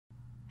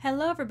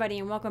Hello everybody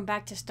and welcome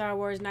back to Star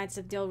Wars Knights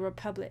of the Old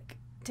Republic.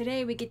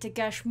 Today we get to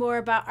gush more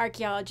about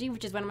archaeology,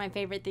 which is one of my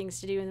favorite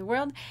things to do in the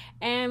world,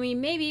 and we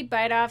maybe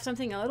bite off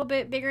something a little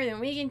bit bigger than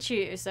we can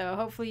chew, so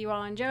hopefully you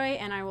all enjoy,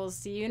 and I will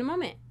see you in a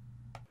moment.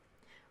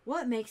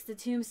 What makes the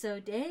tomb so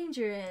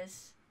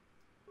dangerous?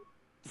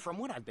 From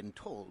what I've been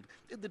told,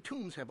 the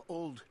tombs have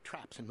old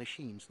traps and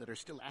machines that are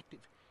still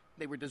active.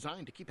 They were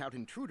designed to keep out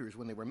intruders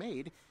when they were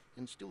made,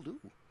 and still do.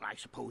 I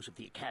suppose if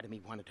the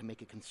Academy wanted to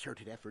make a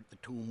concerted effort, the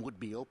tomb would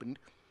be opened.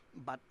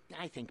 But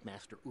I think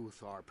Master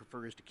Uthar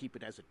prefers to keep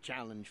it as a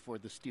challenge for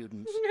the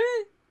students.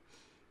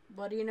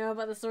 What do you know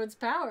about the sword's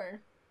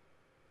power?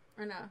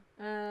 Or no?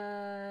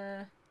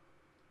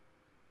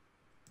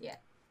 Yeah.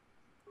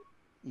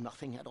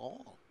 Nothing at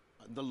all.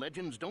 The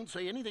legends don't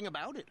say anything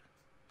about it.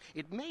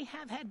 It may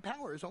have had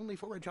powers only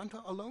for a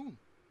junta alone.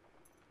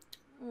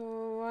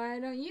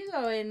 Why don't you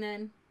go in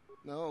then?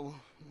 No,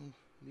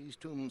 these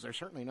tombs are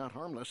certainly not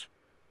harmless.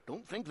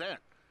 Don't think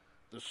that.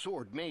 The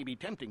sword may be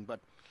tempting,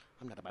 but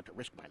I'm not about to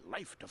risk my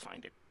life to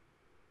find it.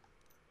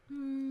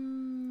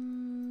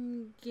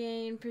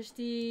 Gain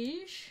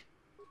prestige?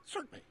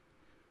 Certainly.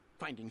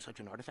 Finding such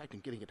an artifact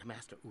and giving it to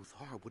Master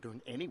Uthar would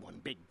earn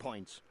anyone big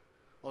points.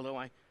 Although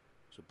I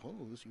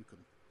suppose you could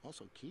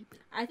also keep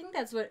it. I think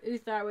that's what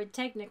Uthar would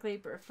technically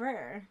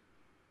prefer.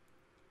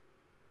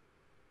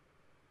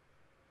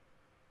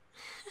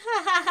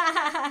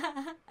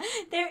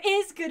 There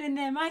is good in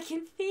them. I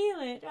can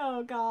feel it.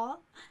 Oh, God.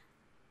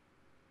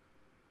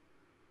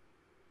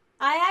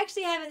 I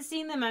actually haven't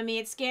seen them on me.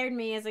 It scared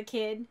me as a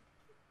kid.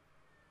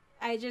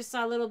 I just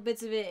saw little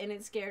bits of it and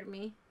it scared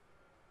me.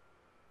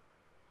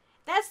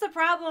 That's the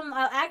problem.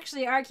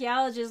 Actually,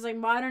 archaeologists, like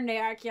modern day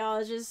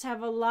archaeologists,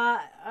 have a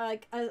lot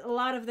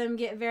of them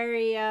get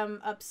very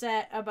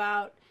upset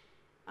about,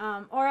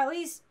 or at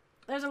least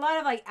there's a lot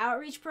of like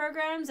outreach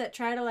programs that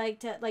try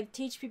to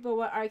teach people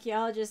what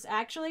archaeologists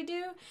actually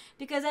do,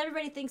 because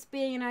everybody thinks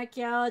being an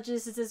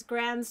archaeologist is this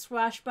grand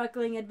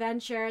swashbuckling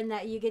adventure and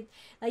that you get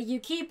you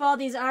keep all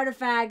these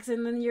artifacts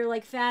and then you're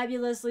like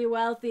fabulously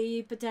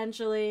wealthy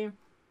potentially.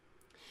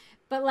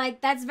 But like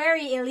that's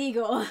very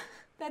illegal.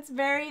 That's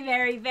very,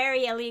 very,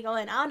 very illegal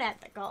and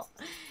unethical.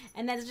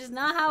 And that's just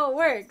not how it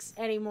works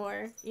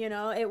anymore. You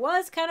know, it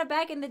was kind of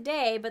back in the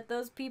day, but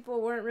those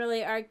people weren't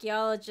really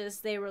archaeologists.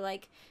 They were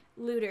like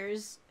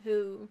looters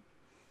who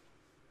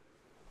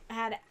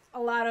had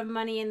a lot of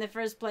money in the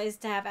first place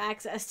to have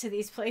access to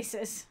these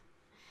places.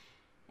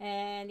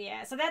 And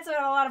yeah, so that's what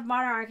a lot of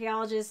modern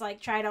archaeologists like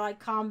try to like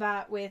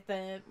combat with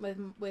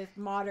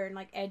modern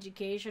like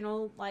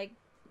educational like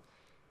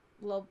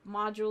little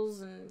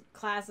modules and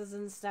classes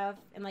and stuff,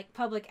 and like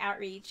public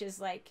outreach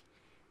is like,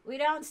 we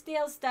don't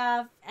steal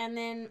stuff and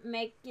then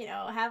make, you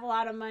know, have a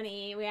lot of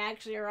money. We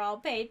actually are all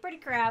paid pretty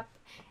crap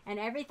and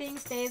everything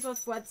stays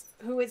with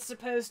who it's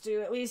supposed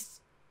to, at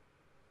least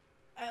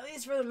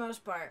for the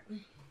most part.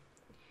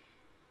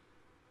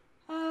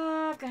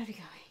 I've got to be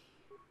going.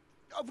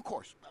 Of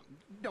course.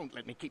 Don't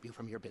let me keep you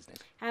from your business.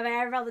 Have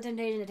I ever felt the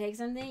temptation to take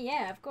something?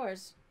 Yeah, of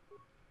course.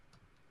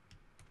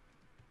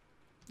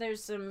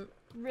 There's some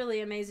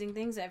really amazing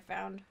things I've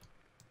found.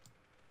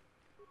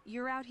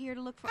 You're out here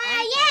to look for yeah,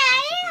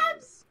 I am!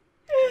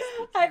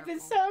 I've been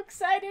so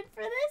excited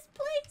for this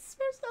place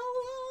for so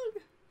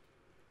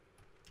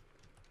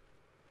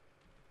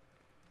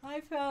long.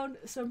 I found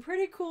some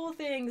pretty cool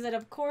things that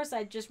of course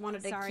I just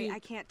wanted to keep. Sorry, I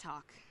can't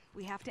talk.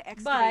 We have to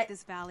excavate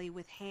this valley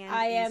with hand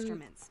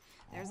instruments.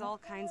 There's all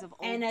kinds of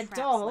old traps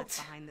left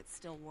behind that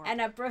still work.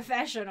 And a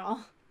professional.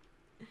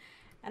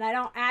 And I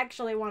don't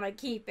actually want to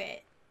keep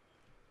it.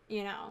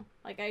 You know,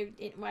 like I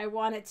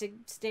want it to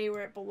stay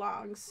where it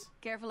belongs.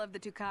 Careful of the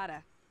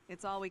Tukata.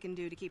 It's all we can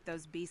do to keep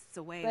those beasts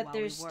away but while we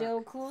there's work.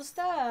 still cool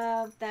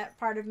stuff. That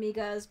part of me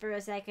goes for a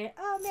second,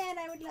 oh man,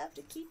 I would love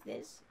to keep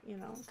this, you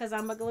know, because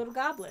I'm like a little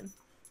goblin.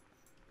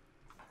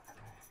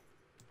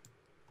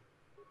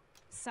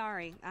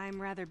 Sorry,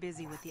 I'm rather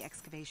busy with the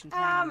excavation Oh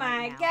planning my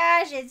right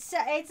now. gosh,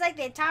 it's like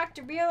they talk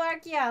to real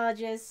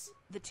archaeologists.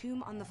 The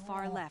tomb on the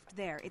far left,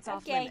 there, it's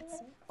off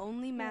limits.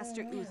 Only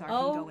Master Uthar can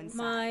go inside.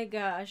 Oh my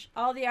gosh,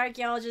 all the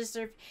archaeologists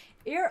are...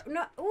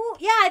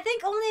 I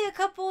think only a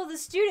couple of the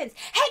students.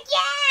 Heck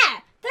yeah!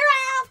 They're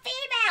all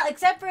female!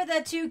 Except for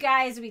the two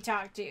guys we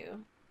talked to.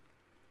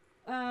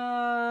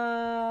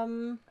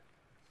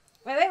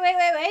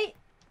 Wait.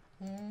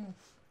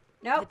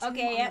 Nope, the tomb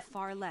okay, on the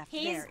far left,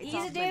 he's there, it's a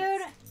off dude,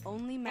 limits.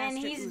 Only Master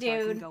and he's a Uthar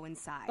dude, can go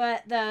inside.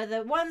 But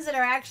the ones that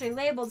are actually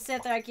labeled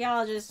Sith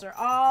archaeologists are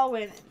all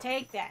women.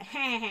 Take that.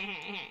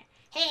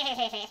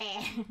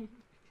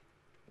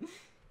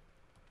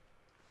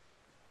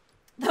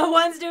 The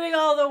ones doing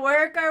all the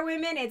work are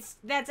women.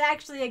 That's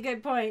actually a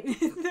good point.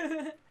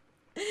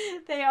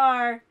 They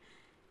are.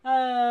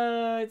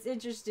 It's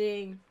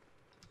interesting.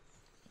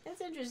 It's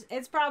interesting.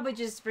 It's probably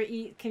just for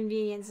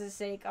convenience's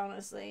sake,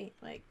 honestly,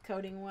 like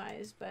coding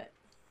wise, but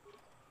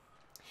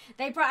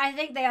I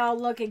think they all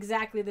look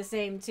exactly the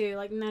same too.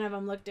 Like none of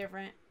them look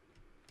different.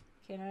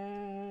 Can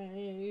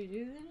I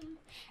do that?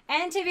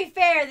 And to be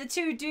fair, the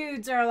two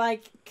dudes are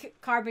like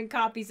carbon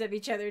copies of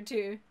each other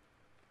too.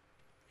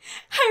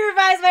 I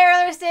revised my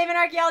earlier statement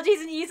archaeology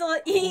isn't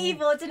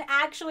evil. It's an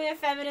actually a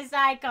feminist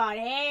icon.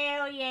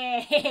 Hell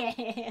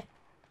yeah.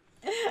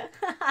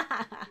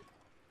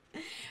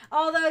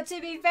 Although,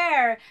 to be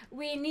fair,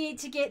 we need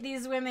to get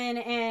these women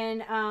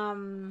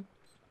in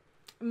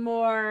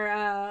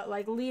more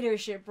like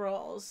leadership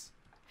roles.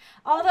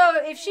 Although,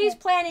 if she's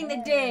planning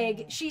the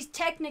dig, she's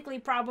technically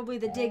probably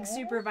the dig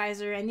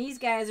supervisor, and these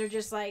guys are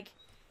just like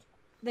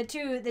the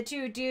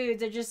two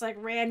dudes are just like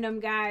random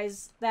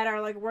guys that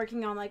are like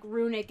working on like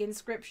runic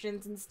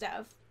inscriptions and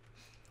stuff.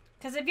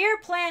 Because if you're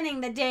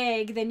planning the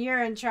dig, then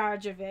you're in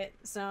charge of it.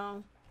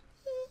 So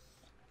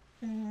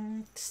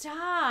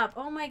stop!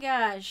 Oh my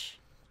gosh,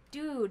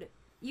 dude,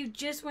 you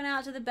just went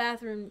out to the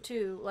bathroom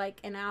too, like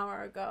an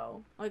hour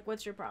ago. Like,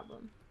 what's your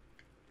problem?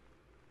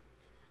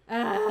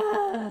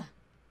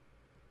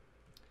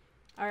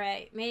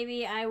 Alright,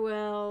 maybe I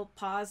will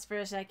pause for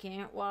a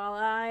second while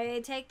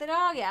I take the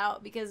dog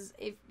out, because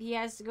if he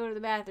has to go to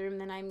the bathroom,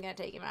 then I'm gonna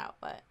take him out.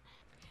 But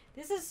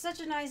this is such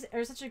a nice,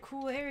 or such a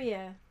cool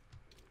area.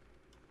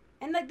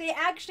 And like, they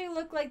actually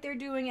look like they're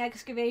doing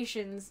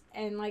excavations,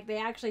 and like they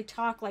actually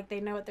talk like they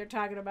know what they're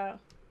talking about.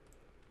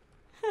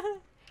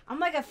 I'm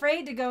like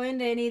afraid to go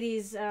into any of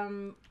these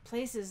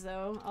places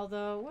though,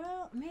 although,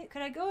 well,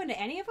 could I go into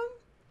any of them?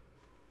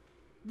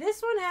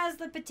 This one has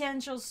the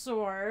potential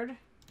sword.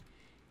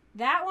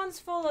 That one's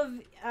full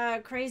of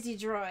crazy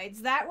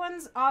droids. That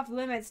one's off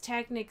limits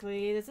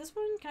technically. Is this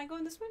one? Can I go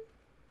in this one?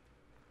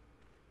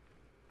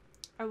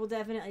 I will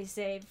definitely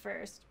save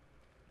first.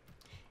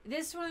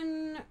 This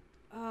one,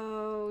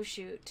 oh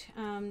shoot.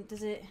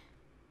 Does it?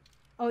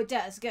 Oh, it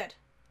does. Good.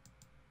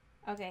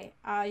 Okay.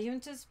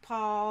 Yunta's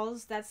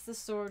Paul's. That's the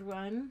sword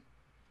one.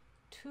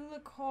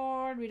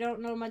 Tulacord, we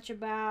don't know much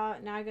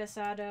about.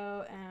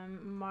 Nagasado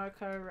and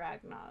Marka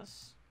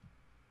Ragnos.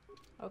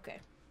 Okay.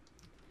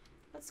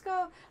 Let's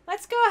go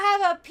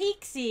have a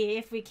peek-see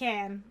if we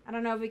can. I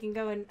don't know if we can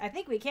go in. I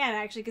think we can,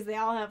 actually, because they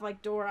all have,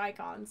 like, door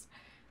icons.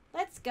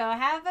 Let's go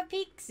have a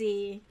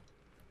peek-see.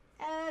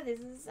 Oh, this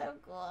is so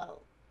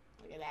cool.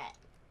 Look at that.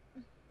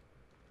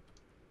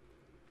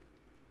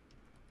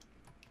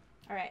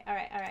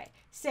 Alright.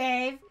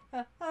 Save.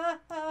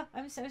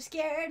 I'm so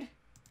scared.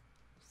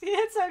 See,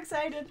 I'm so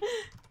excited.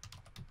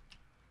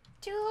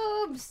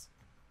 Tubes!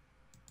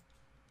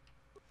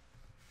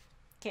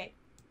 Okay.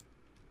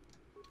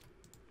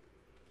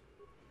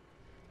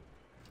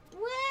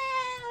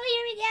 Whoa,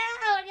 here we go.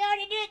 We're going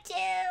to do a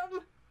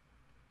tomb.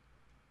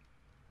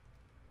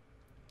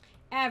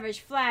 Average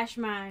flash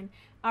mine.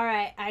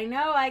 Alright, I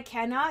know I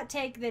cannot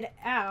take that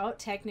out,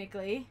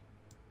 technically.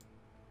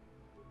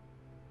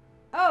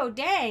 Oh,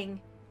 dang.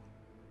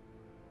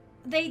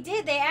 They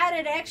did. They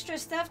added extra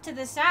stuff to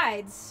the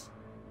sides.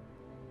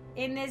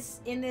 In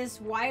this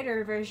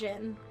wider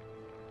version.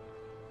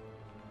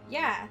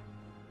 Yeah.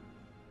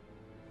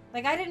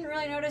 Like, I didn't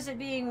really notice it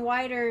being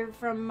wider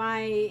from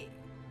my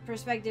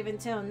perspective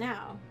until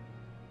now.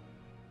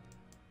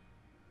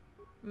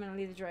 I'm gonna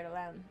leave the droid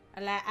alone.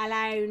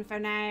 Alone for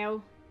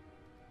now.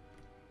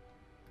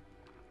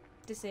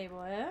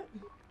 Disable it.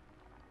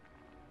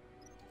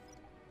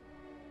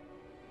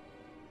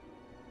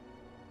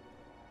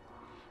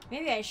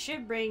 Maybe I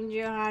should bring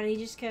Johanny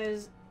just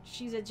because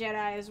she's a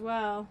Jedi as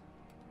well.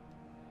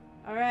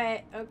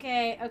 Alright,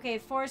 okay,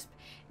 force...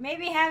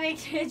 Maybe having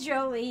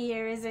Jolie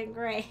here isn't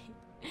great.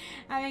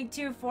 Having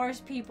two force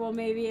people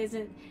maybe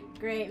isn't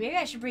great. Maybe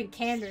I should bring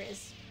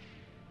Candace.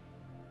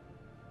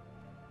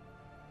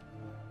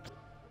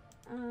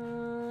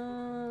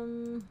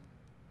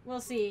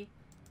 We'll see.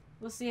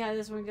 We'll see how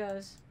this one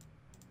goes.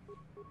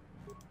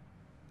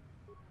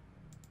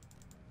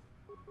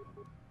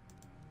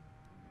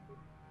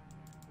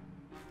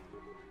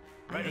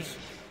 Ready.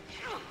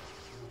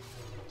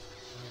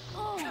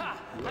 How'd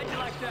you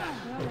like that?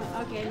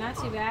 Oh, okay, not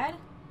too bad.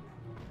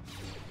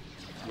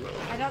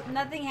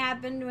 Nothing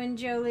happened when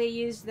Jolie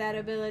used that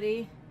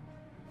ability.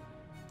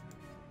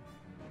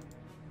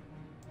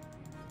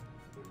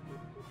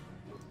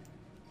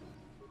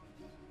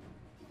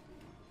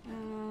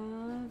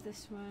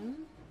 This one.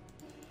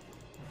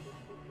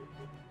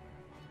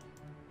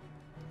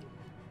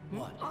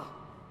 What?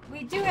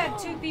 We do have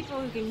two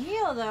people who can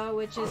heal though,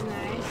 which is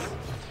nice.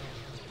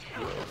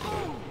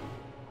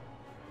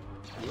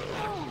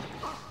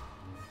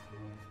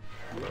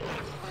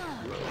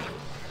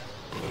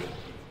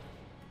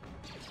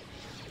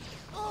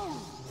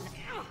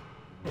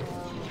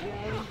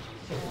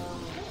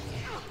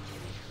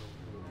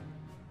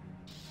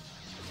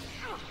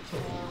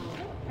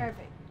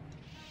 Perfect.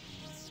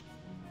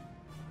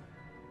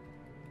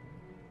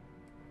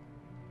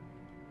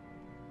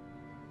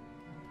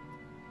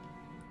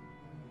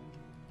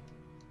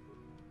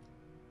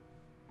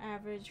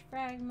 Average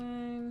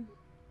fragment.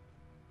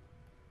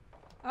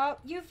 Oh,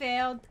 you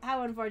failed.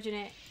 How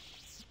unfortunate.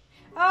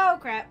 Oh,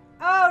 crap.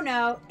 Oh,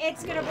 no.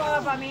 It's gonna blow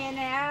up on me in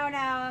there. Oh,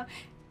 no.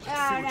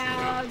 Oh,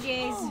 no.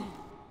 Jeez.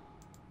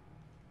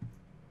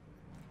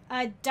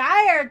 A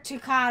dire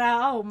Tucata.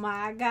 Oh,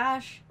 my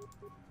gosh.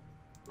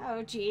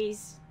 Oh,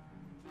 jeez.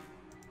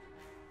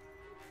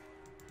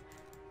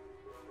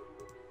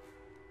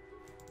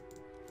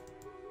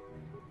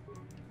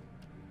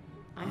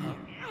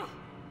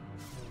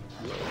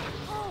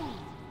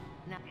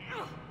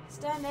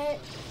 on it.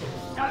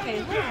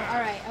 Okay,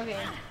 alright,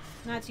 okay.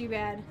 Not too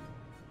bad.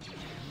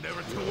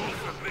 Never too old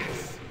for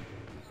this.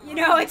 You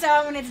know it's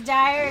on when it's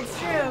dire, it's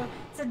true.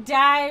 It's a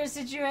dire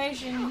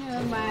situation.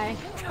 Oh my.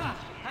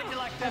 How'd you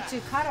like But that? to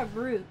cut a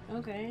brute,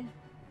 okay.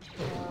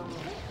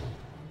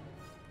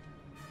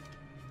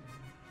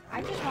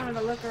 I just wanted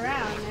to look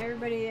around.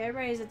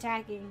 Everybody's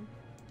attacking.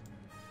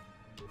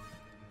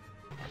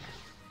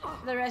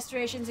 The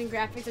restorations and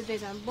graphics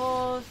updates on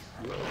both.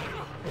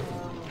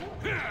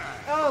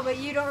 Oh, but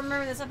you don't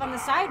remember the stuff on the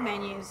side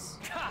menus.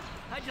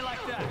 How'd you like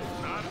that?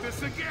 Not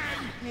this again.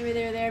 Maybe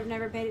they're there,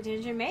 never paid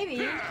attention.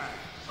 Maybe.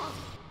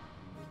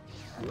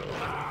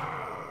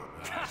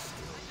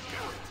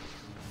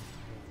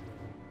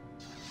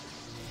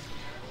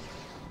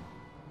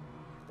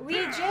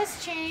 We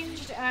just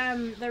changed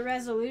the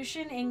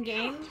resolution in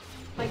game.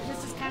 Like,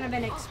 this is kind of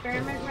an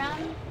experiment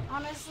run,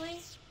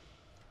 honestly.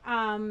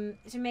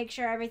 To make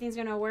sure everything's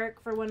gonna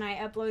work for when I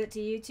upload it to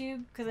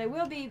YouTube, because I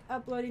will be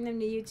uploading them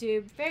to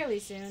YouTube fairly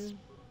soon.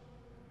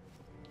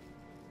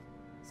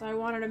 So I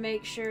wanted to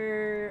make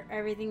sure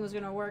everything was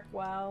gonna work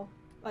well,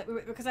 like,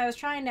 because I was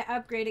trying to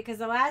upgrade it, because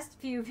the last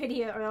few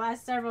videos, or the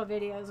last several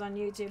videos on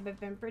YouTube have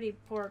been pretty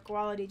poor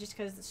quality, just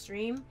because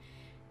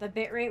the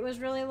bitrate was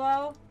really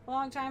low a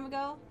long time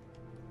ago.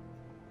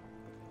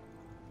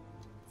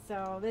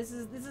 So this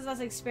is us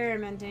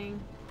experimenting.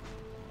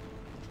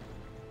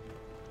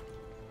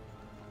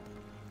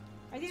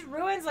 Are these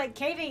ruins like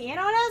caving in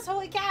on us?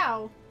 Holy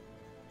cow!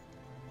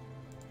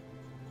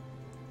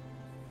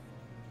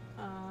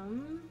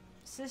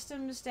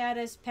 System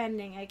status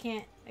pending. I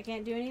can't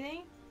do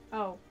anything?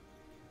 Oh.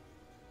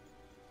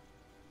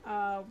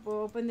 We'll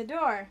open the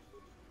door.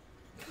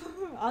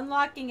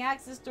 Unlocking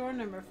access door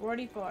number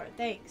 44.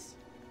 Thanks.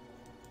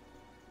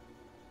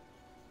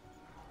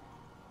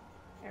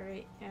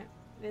 Alright.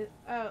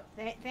 Oh,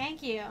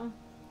 thank you.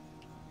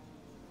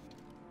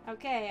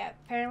 Okay,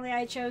 apparently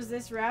I chose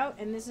this route,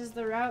 and this is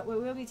the route we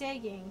will be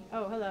taking.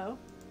 Oh, hello.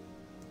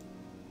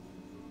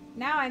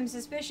 Now I'm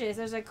suspicious.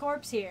 There's a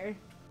corpse here.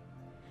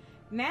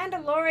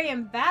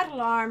 Mandalorian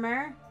battle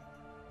armor.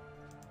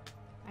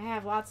 I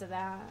have lots of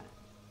that.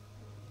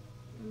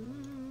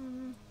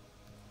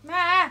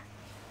 Ah!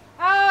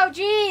 Oh,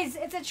 jeez!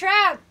 It's a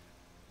trap!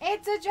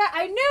 It's a trap!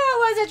 I knew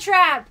it was a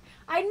trap!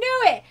 I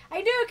knew it!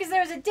 I knew it because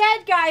there was a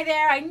dead guy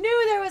there! I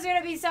knew there was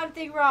going to be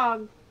something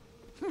wrong!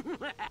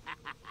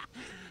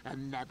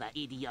 Another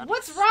idiot.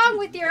 What's wrong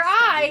with your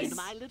eyes?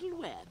 My little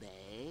web,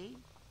 eh?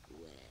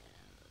 Well,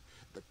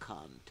 the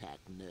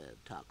contact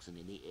nerve toxin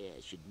in the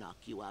air should knock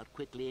you out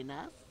quickly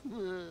enough.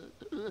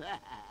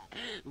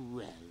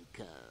 Welcome.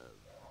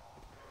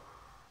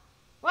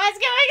 What's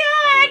going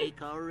on?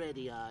 Awake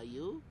already, are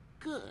you?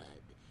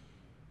 Good.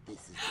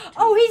 This is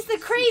oh, he's the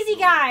crazy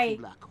guy.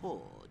 Black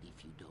Horde,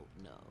 if you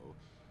don't know.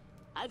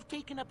 I've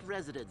taken up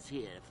residence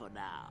here for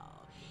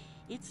now.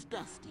 It's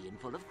dusty and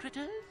full of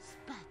critters,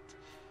 but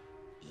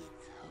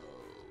it's home.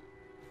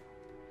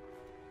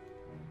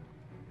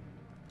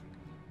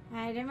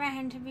 I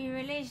demand to be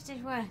released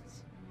at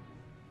once.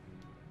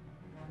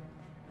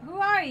 Who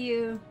are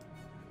you?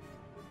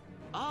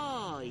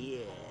 Oh,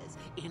 yes.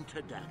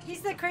 Introduction.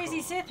 He's the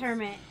crazy Sith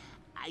hermit.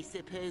 I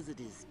suppose it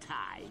is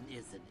time,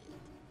 isn't it?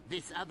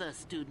 This other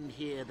student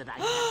here that I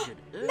captured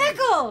earlier,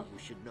 Michael! you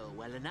should know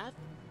well enough.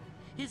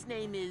 His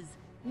name is...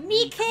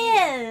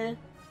 Mikhail!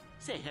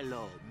 Say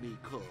hello,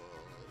 Mikhail.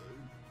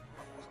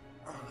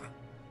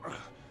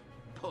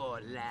 Poor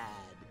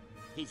lad.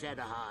 He's had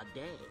a hard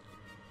day.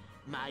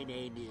 My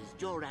name is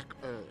Jorak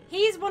Earl.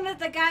 He's one of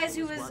the guys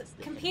who was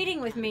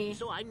competing with me.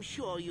 So I'm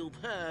sure you've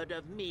heard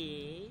of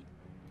me.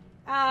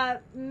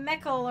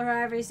 Michael, or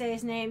however you say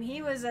his name,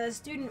 he was a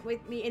student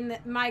with me in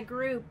my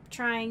group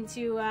trying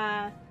to,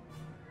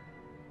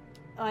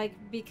 like,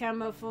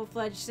 become a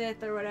full-fledged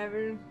Sith or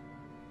whatever.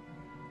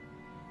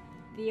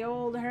 The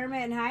old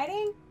hermit in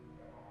hiding?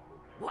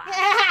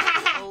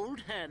 What?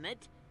 Old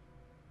hermit?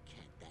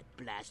 Can't that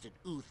blasted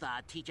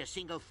Uthar teach a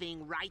single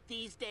thing right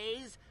these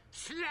days?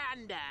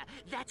 Slander!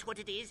 That's what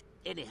it is.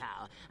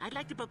 Anyhow, I'd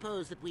like to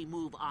propose that we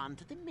move on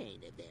to the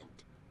main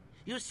event.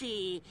 You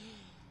see,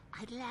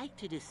 I'd like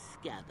to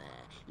discover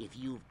if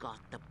you've got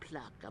the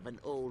pluck of an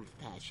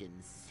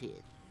old-fashioned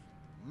Sith.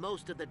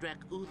 Most of the Drek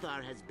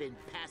Uthar has been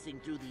passing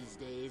through these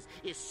days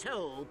is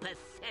so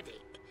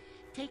pathetic.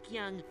 Take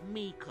young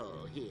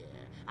Miko here.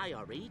 I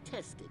already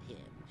tested him.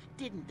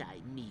 Didn't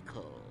I,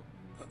 Miko?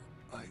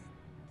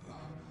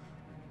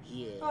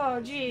 Yes.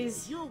 Oh,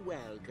 jeez. You're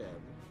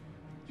welcome.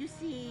 You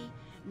see,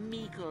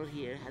 Miko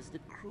here has the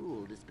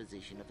cruel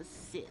disposition of a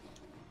Sith,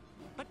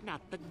 but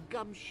not the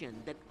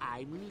gumption that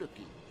I'm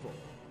looking for.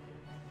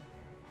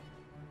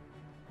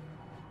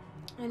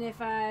 And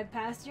if I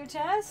passed your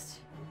test?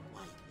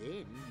 Why,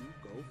 then you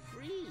go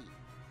free.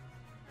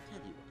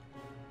 Tell you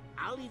what,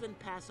 I'll even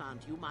pass on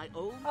to you my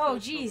own personal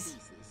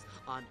thesis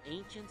on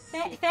ancient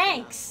Sith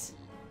thanks.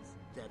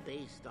 They're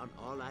based on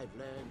all I've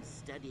learned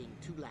studying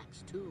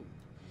Tulak's tomb.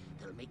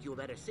 They'll make you a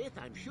better Sith,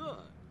 I'm sure.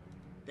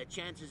 The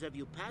chances of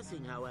you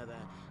passing, however,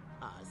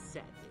 are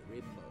sadly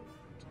remote.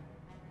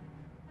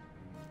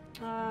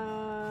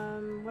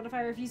 What if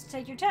I refuse to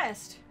take your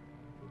test?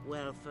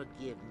 Well,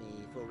 forgive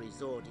me for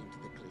resorting to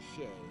the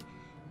cliché,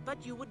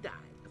 but you would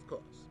die, of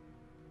course.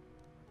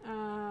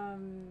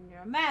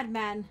 You're a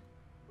madman.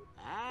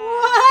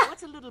 Ah,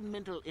 what's a little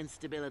mental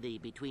instability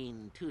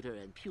between tutor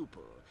and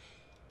pupil?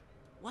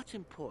 What's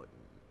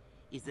important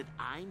is that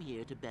I'm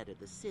here to better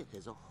the Sith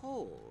as a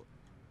whole.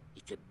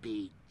 It's a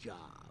big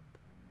job.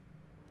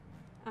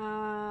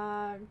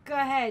 Go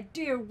ahead,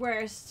 do your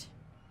worst.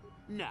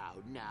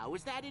 Now,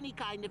 is that any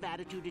kind of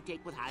attitude to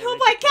take with higher Oh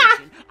my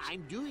education? God!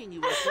 I'm doing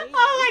you a favor.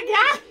 Oh my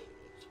God!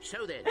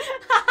 So then, this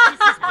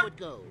is how it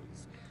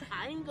goes.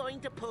 I'm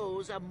going to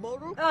pose a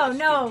moral question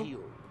to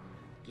you.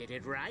 Get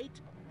it right,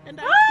 and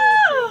I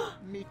torture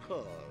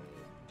Mikol.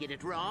 Get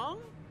it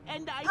wrong,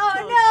 and I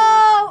torture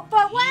no!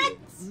 But what?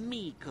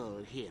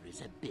 Mikol here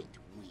is a bit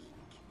weak.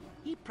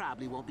 He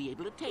probably won't be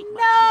able to take much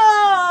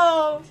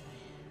No!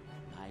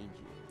 Mind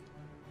you,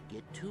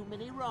 get too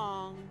many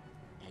wrong,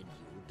 and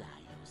you'll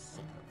die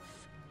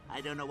yourself. I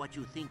don't know what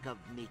you think of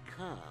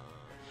Mikol.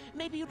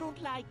 Maybe you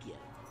don't like him.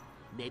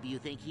 Maybe you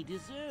think he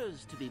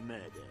deserves to be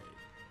murdered.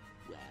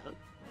 Well,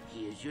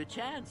 here's your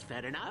chance,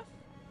 fair enough?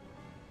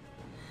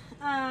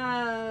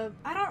 I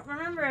don't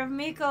remember if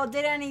Miko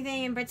did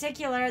anything in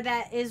particular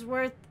that is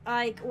worth,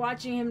 like,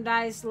 watching him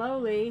die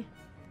slowly.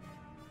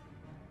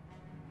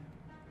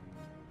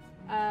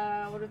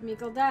 What if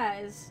Miko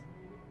dies?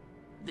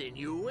 Then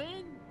you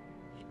win.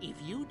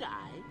 If you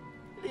die,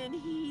 then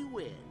he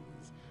wins.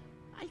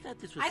 I thought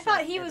this was I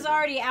thought he was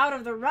already out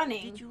of the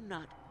running. Did you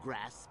not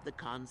grasp the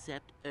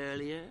concept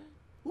earlier?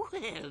 Well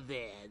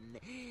then,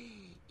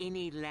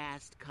 any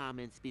last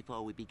comments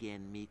before we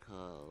begin,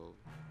 Miko?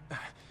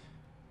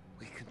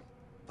 We can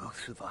both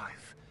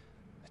survive.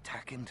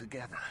 Attacking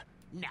together.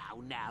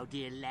 Now,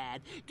 dear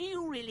lad, do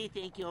you really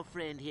think your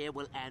friend here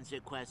will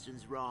answer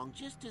questions wrong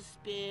just to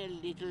spare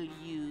little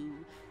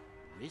you,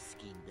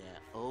 risking their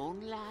own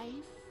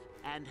life?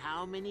 And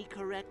how many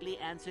correctly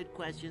answered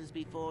questions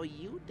before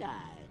you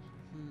die?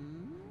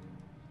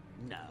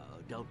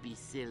 No, don't be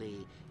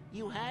silly.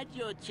 You had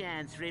your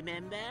chance,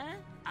 remember?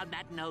 On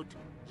that note,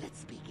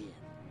 let's begin.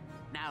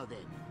 Now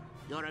then,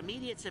 your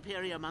immediate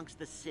superior amongst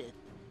the Sith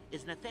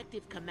is an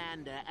effective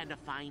commander and a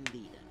fine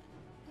leader.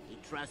 He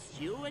trusts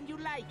you and you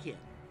like him.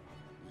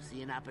 You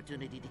see an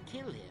opportunity to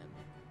kill him.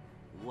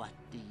 What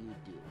do you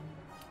do?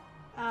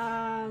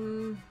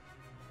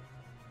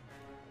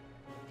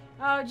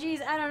 Oh,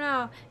 geez, I don't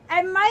know.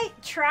 I might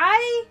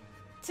try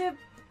to...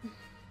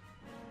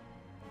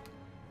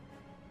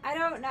 I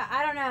don't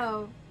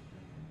know.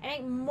 I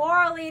think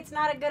morally it's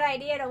not a good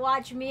idea to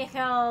watch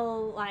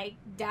Miko, like,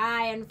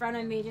 die in front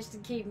of me just to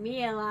keep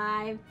me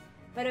alive.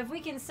 But if we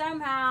can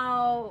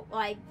somehow,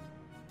 like,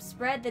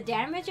 spread the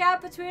damage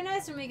out between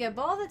us and we can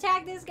both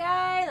attack this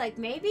guy, like,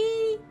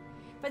 maybe?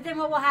 But then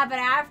what will happen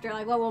after?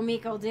 Like, what will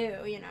Miko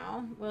do, you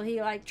know? Will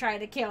he, like, try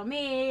to kill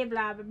me?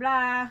 Blah, blah,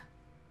 blah.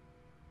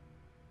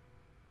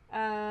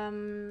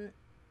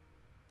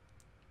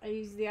 I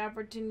use the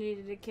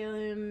opportunity to kill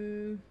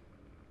him.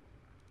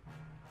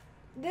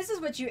 This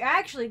is what you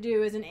actually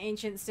do as an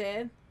ancient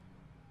Sith.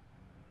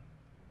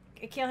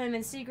 Kill him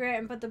in secret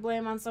and put the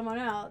blame on someone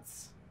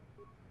else.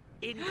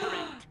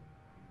 Incorrect.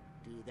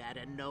 Do that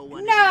and no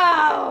one...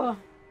 No!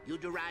 You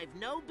derive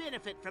no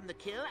benefit from the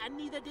kill, and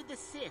neither did the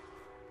Sith.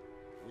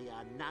 We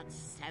are not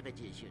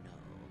savages, you know.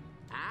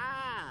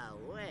 Ah,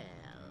 well.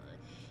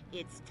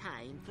 It's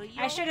time for you.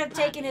 I should have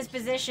taken his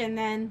position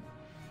then.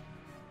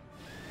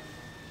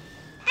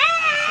 So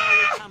we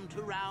come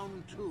to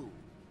round 2.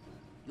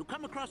 You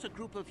come across a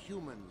group of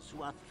humans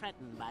who are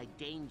threatened by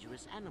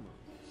dangerous animals.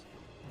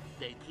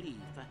 They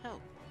plead for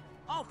help,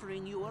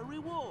 offering you a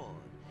reward.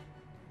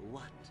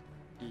 What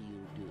do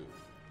you do?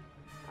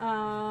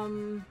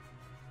 I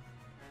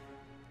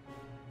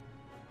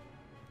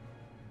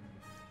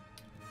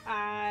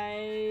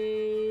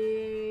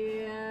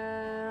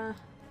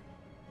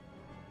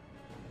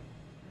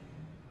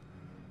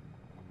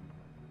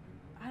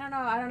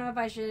don't know if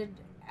I should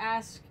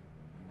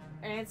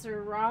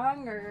answer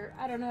wrong, or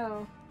I don't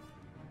know.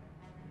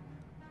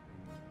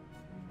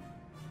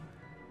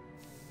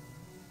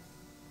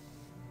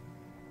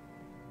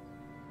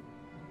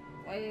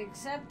 I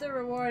accept the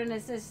reward and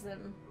assist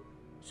them.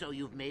 So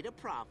you've made a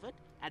profit,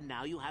 and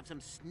now you have some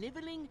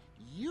sniveling,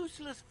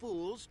 useless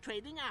fools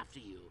trading after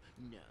you.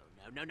 No.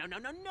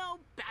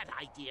 Bad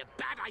idea.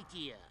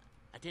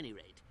 At any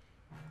rate,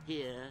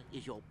 here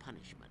is your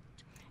punishment.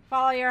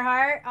 Follow your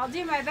heart. I'll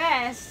do my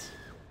best.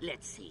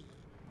 Let's see.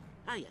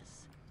 Ah,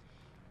 yes.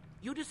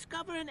 You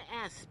discover an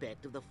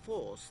aspect of the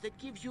Force that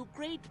gives you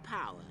great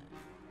power.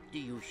 Do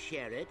you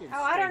share it?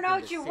 Oh, I don't know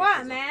what you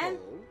want, man.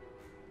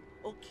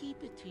 Or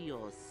keep it to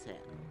yourself?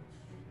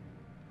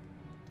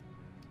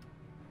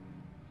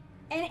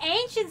 An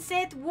ancient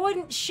Sith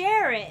wouldn't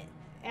share it,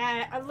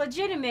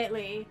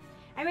 legitimately.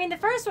 I mean, the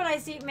first one I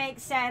see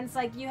makes sense.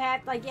 Like you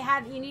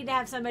need to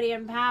have somebody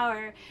in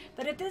power.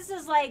 But if this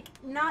is like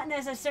not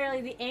necessarily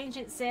the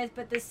ancient Sith,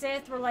 but the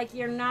Sith where like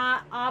you're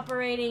not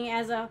operating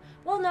as a,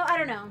 well, no, I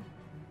don't know.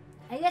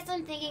 I guess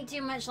I'm thinking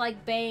too much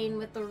like Bane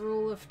with the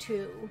rule of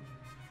 2.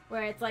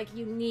 where it's like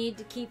you need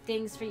to keep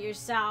things for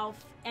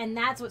yourself, and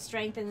that's what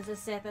strengthens the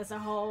Sith as a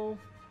whole.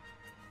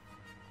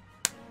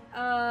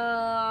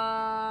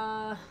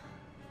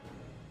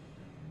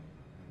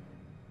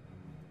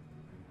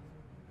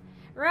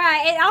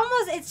 Right,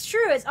 it's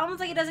true. It's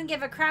almost like he doesn't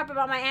give a crap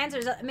about my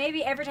answers.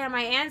 Maybe every time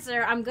I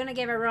answer, I'm gonna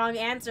give a wrong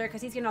answer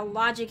because he's gonna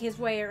logic his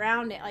way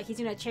around it. Like, he's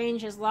gonna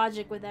change his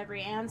logic with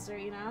every answer,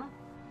 you know?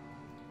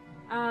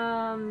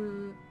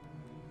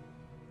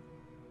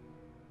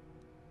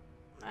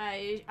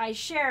 I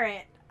share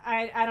it.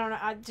 I don't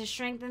know, to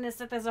strengthen the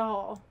Sith as a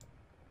whole.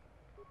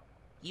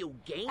 You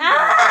gain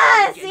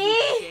see?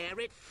 You share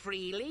it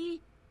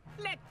freely?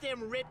 Let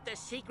them rip the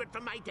secret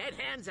from my dead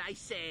hands, I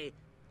say.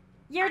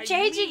 You're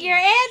changing your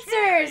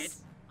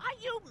answers! Are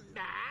you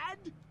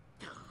mad?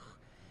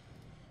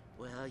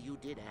 Well, you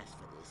did ask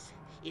for this.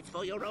 It's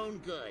for your own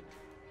good.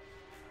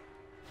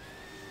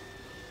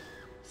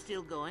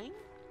 Still going?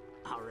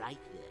 All right,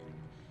 then.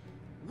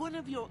 One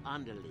of your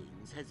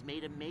underlings has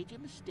made a major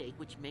mistake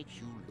which makes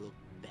you look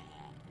bad.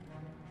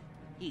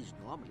 He's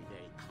normally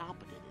very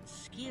competent and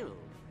skilled.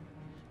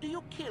 Do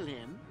you kill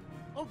him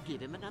or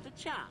give him another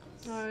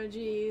chance? Oh,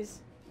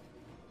 jeez.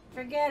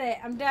 Forget it.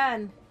 I'm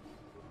done.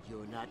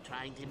 You're not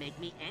trying to make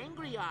me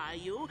angry, are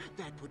you?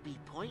 That would be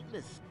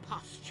pointless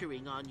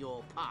posturing on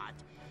your part.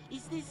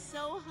 Is this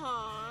so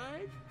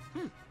hard?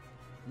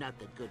 Not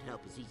that good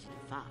help is easy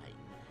to find.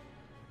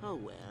 Oh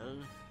well,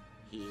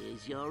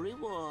 here's your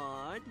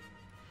reward.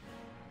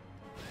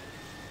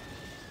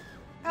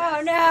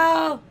 Oh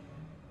no!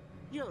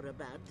 You're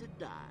about to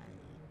die.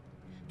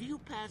 Do you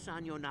pass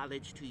on your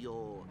knowledge to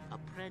your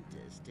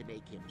apprentice to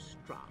make him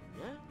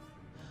stronger?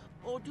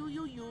 Or do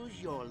you use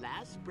your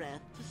last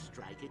breath to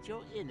strike at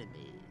your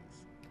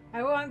enemies?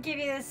 I won't give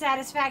you the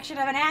satisfaction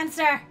of an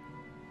answer!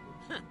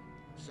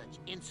 Such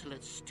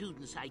insolent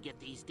students I get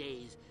these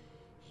days.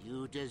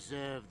 You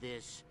deserve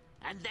this.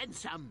 And then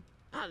some.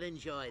 I'll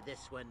enjoy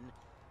this one.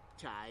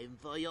 Time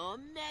for your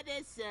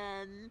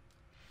medicine.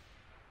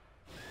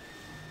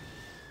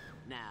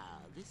 Now,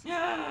 this is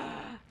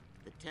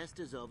the test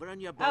is over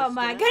and you're both Oh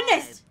my still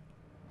goodness! alive.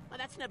 Well,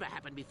 that's never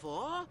happened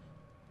before.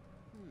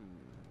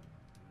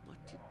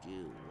 What to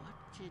do?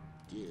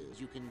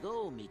 You can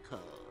go, Miko.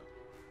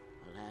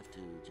 I'll have to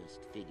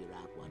just figure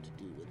out what to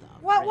do with our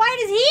What? Why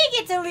does he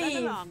get to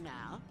leave? Run along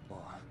now.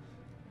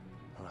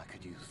 Or I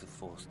could use the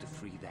Force to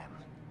free them.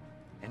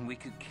 And we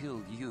could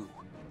kill you.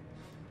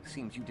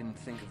 Seems you didn't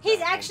think of He's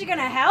that actually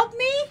gonna help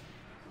me?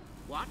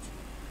 What?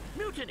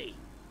 Mutiny!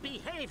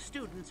 Behave,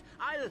 students!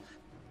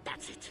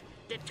 That's it!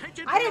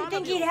 Detention I didn't for all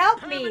think of you. he'd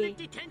help me. Permanent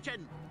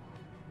detention!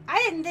 I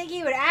didn't think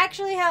he would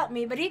actually help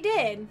me, but he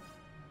did.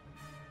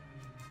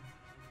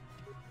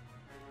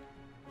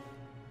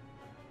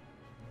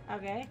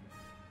 Okay.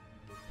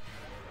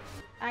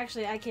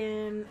 Actually, I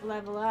can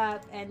level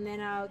up, and then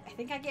I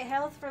think I get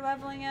health for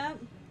leveling up.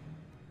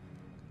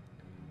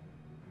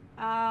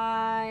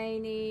 I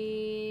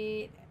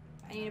need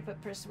to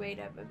put persuade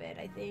up a bit,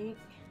 I think.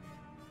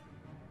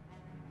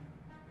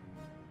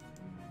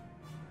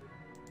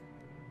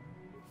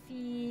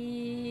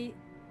 Feet.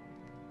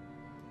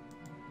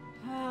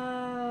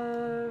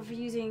 For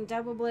using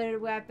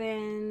double-bladed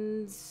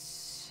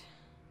weapons.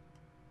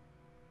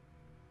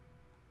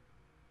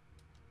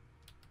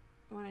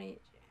 One each.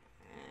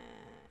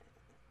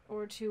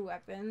 Or two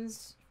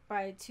weapons.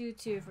 By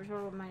 2/2 for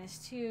total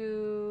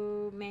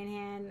 -2. Main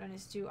hand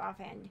 -2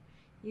 offhand.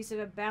 Use of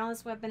a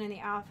balanced weapon in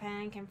the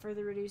offhand can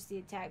further reduce the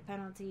attack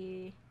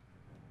penalty.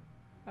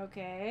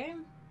 Okay.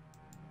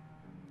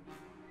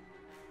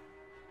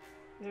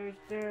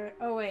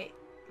 Oh wait.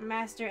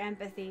 Master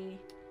empathy.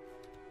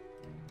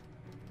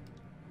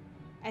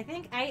 I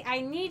think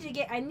I need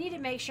to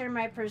make sure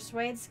my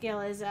persuade skill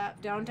is up,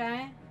 don't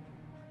I?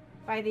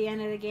 By the end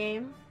of the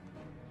game.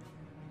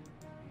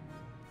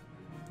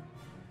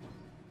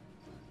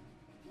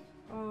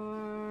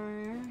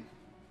 Or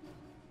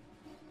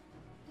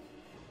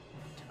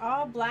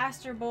all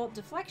blaster bolt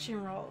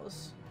deflection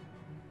rolls.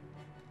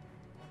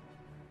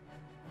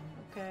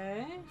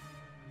 Okay.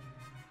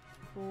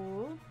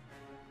 Cool.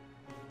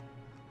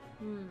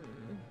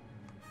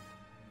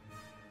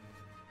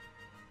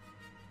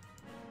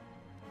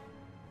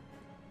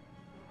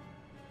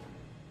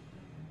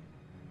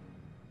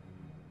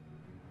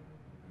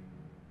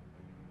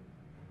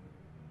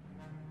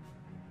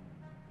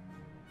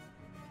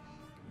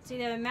 See,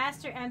 the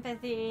master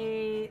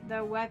empathy,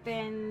 the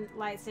weapon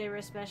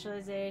lightsaber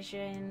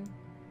specialization,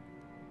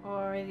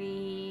 or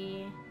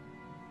the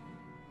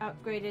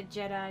upgraded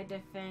Jedi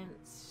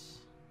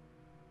defense.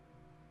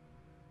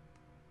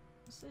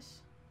 What's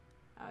this?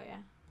 Oh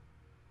yeah.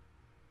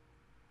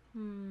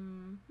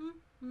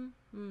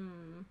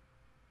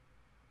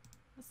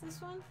 What's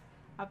this one?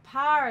 A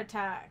power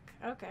attack.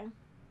 Okay.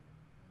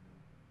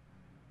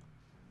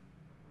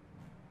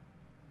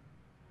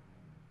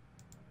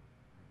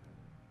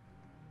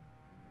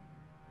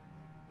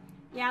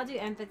 Yeah, I'll do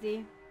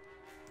empathy.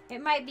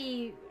 It might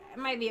be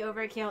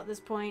overkill at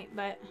this point,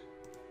 but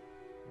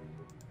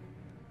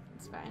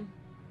it's fine.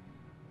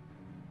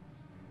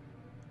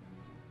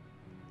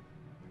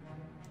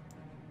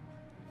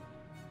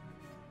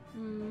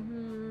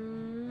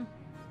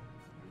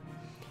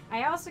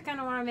 I also kind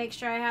of want to make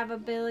sure I have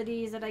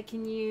abilities that I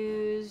can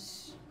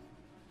use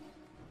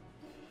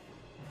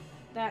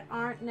that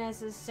aren't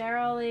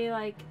necessarily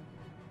like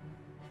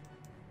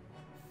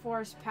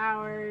force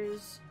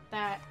powers.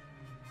 That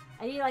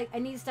I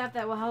need stuff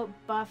that will help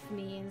buff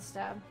me and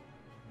stuff.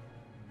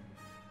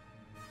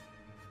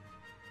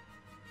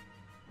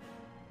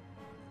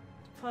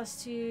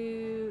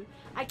 +2.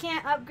 I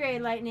can't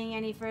upgrade lightning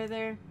any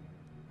further.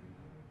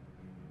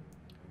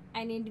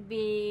 I need to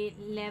be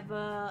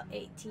level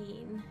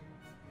 18.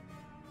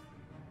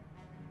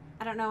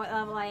 I don't know what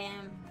level I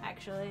am,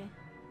 actually.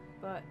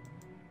 But...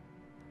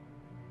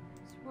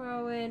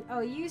 Whirlwind.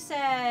 Oh, you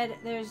said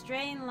there's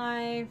Drain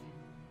Life.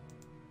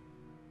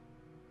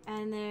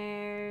 And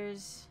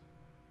there's...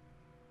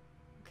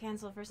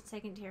 Cancel first and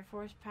second tier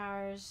force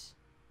powers.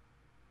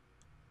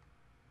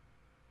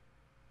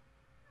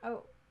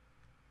 Oh.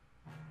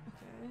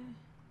 Okay.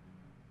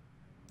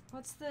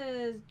 What's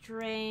the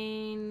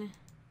drain?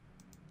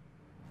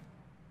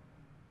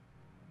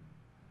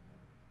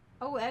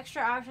 Oh,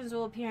 extra options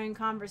will appear in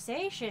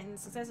conversations.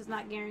 Success is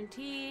not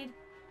guaranteed.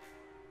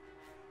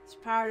 This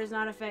power does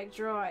not affect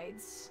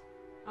droids.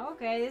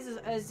 Okay, this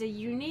is a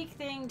unique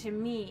thing to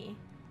me.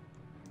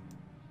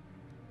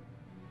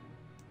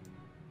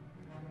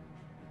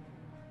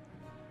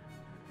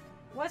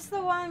 What's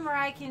the one where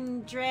I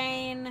can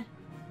drain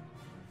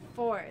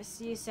force,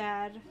 you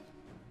said?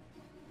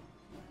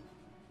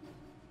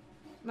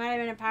 Might have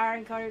been a power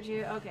encoder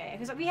too. Okay,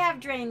 because we have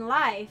drain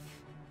life.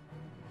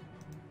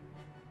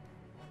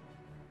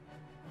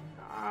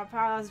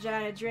 Powerless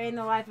Jedi to drain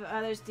the life of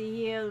others to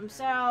heal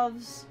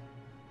themselves.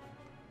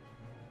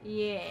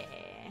 Yeah.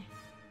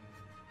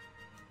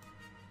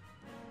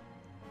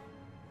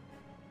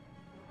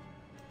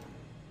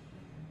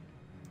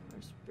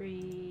 Force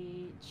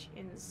breach,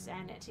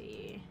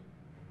 insanity.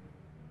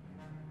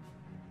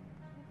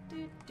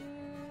 Do-do.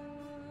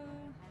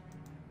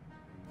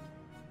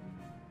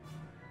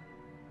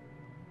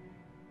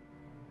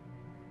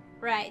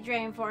 Right,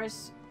 drain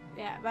force.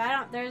 Yeah, but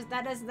I don't.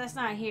 That's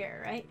not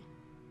here, right?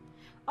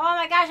 Oh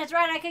my gosh, that's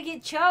right. I could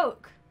get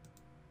choke.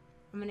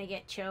 I'm gonna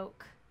get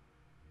choke.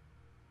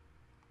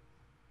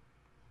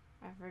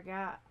 I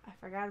forgot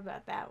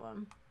about that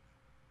one.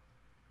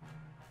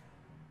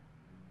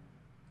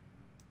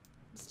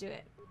 Let's do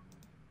it.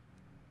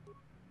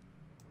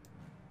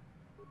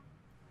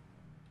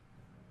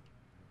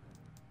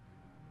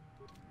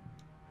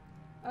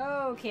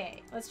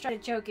 Okay, let's try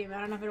to choke him. I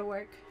don't know if it'll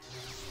work.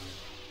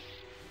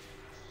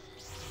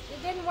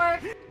 It didn't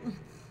work.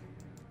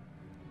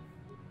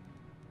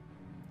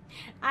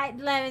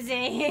 Let me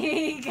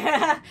see.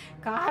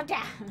 Calm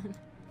down.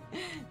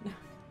 No.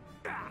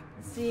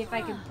 Let's see if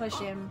I can push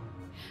him.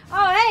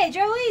 Oh, hey,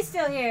 Jolie's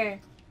still here.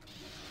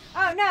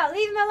 Oh, no,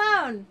 leave him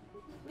alone.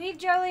 Leave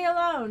Jolie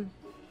alone.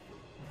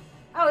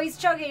 Oh, he's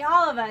choking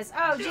all of us.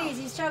 Oh, jeez,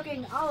 he's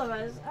choking all of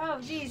us. Oh,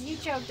 jeez, you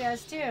choked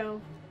us,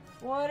 too.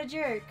 What a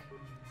jerk.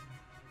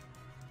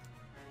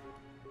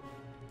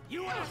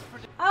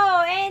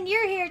 Oh, and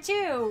you're here,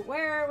 too.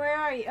 Where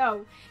are you?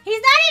 Oh,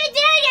 he's not even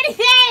doing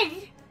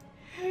anything!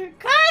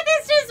 Carth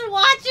is just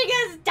watching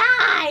us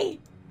die!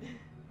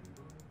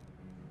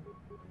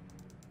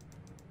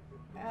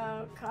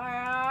 Oh,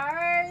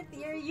 Carth,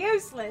 you're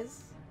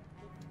useless.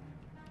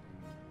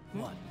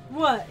 What?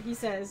 What? He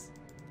says.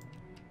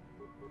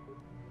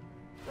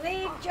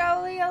 Leave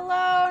Jolie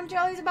alone!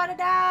 Jolie's about to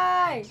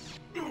die!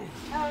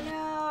 Oh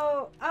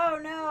no! Oh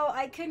no!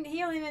 I couldn't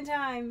heal him in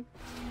time!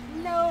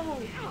 No!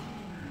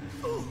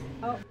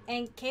 Oh,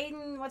 and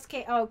Caden, what's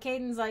Caden? Oh,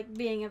 Caden's like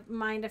being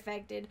mind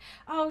affected.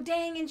 Oh,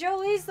 dang, and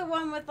Jolie's the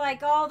one with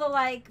like all the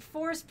like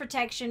force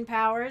protection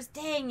powers.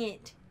 Dang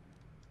it.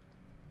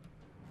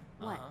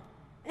 What?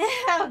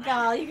 Oh,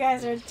 God, you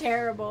guys are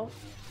terrible.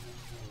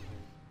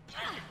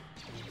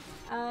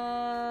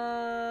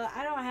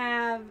 I don't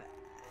have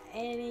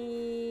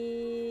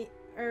any,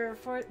 or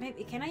for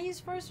maybe, can I use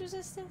force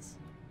resistance?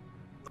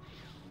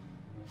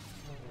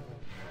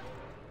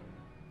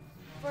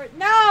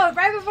 No,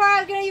 right before I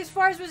was gonna use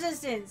force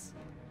resistance.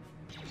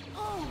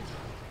 Oh.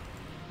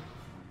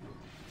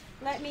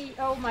 Let me,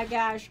 oh my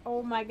gosh,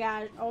 oh my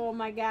gosh, oh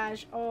my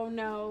gosh, oh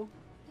no.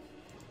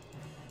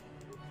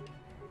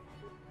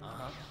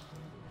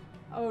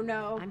 Oh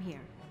no. I'm here.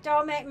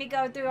 Don't make me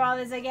go through all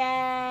this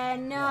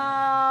again.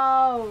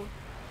 No.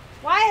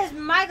 Why is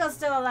Michael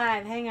still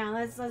alive? Hang on,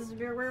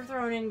 we're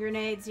throwing in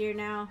grenades here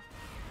now.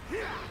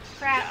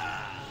 Crap.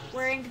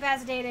 We're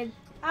incapacitated.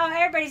 Oh,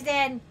 everybody's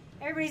dead.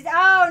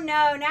 Oh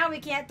no, now we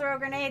can't throw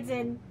grenades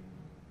in.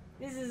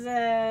 This is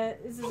a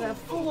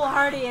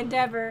foolhardy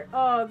endeavor.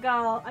 Oh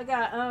god, I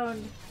got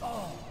owned.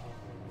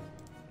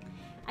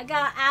 I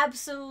got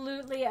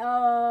absolutely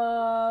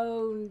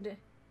owned.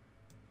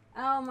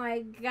 Oh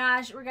my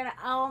gosh,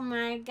 oh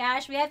my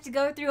gosh, we have to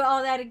go through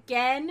all that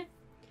again?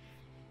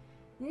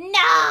 No!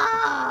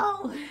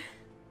 I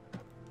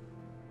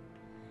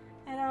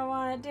don't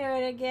want to do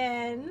it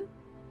again.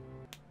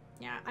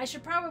 Yeah, I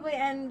should probably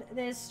end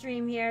this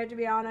stream here, to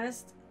be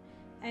honest,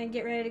 and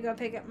get ready to go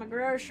pick up my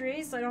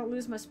groceries so I don't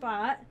lose my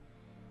spot.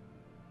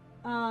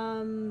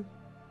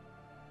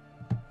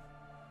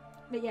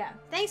 But yeah,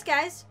 thanks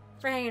guys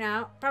for hanging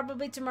out.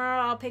 Probably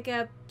tomorrow I'll pick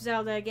up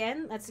Zelda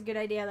again. That's a good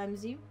idea,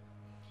 Lemsy.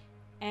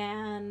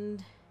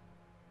 And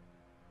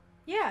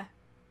yeah,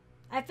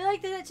 I feel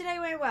like that today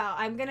went well.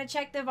 I'm gonna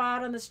check the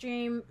VOD on the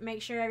stream,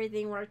 make sure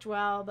everything worked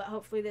well, but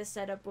hopefully this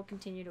setup will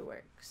continue to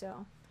work.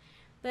 So,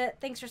 but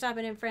thanks for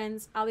stopping in,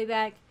 friends. I'll be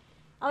back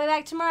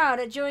tomorrow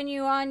to join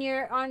you on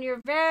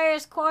your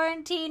various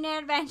quarantine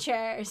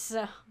adventures.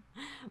 So,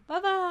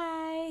 bye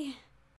bye.